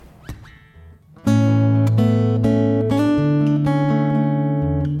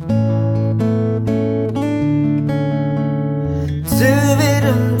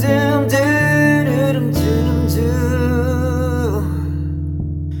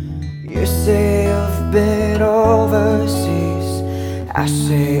I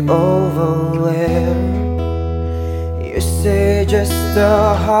say over where? You say just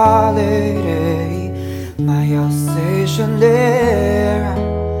a holiday. My Alsatian there.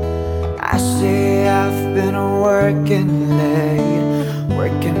 I say I've been working late,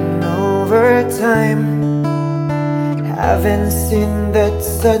 working overtime. Haven't seen that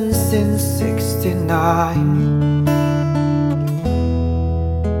sun since '69.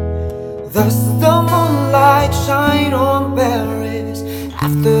 Thus the moonlight shine on Paris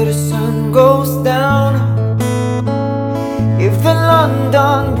after the sun goes down. If the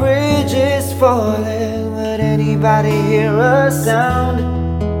London Bridge is falling, would anybody hear a sound?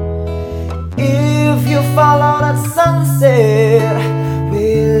 If you follow that sunset, will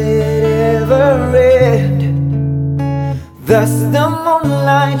it ever end? Thus the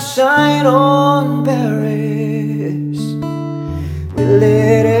moonlight shine on Paris, will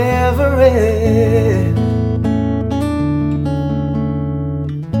it ever end?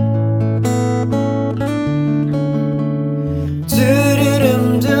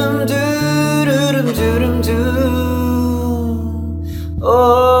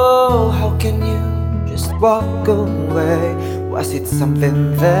 Oh, how can you just walk away? Was it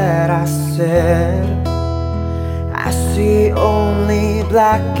something that I said? I see only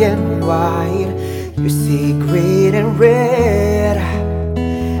black and white. You see green and red.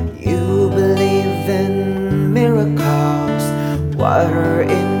 You believe in miracles, water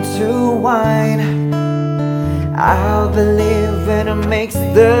into wine. I'll believe when it makes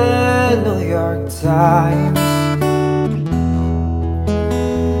the New York Times.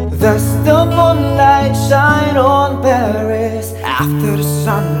 Thus the moonlight shine on Paris after the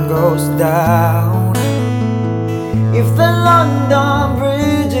sun goes down. If the London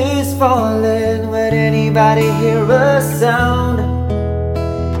Bridge is falling, would anybody hear a sound?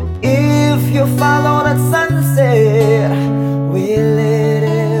 If you follow that sunset, will it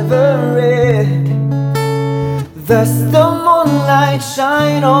ever end? Thus the moonlight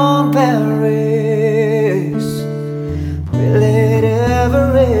shine on Paris, will it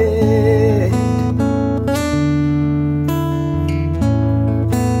ever end?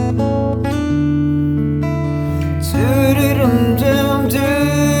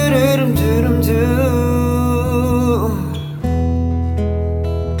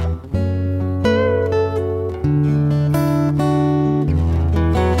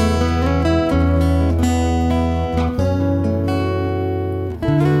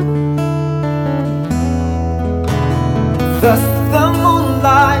 Thus the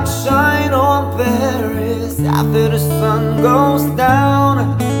moonlight shine on Paris after the sun goes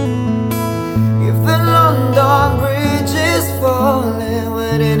down. If the London Bridge is falling,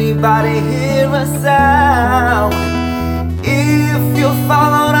 would anybody hear a sound? If you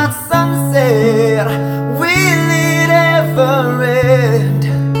follow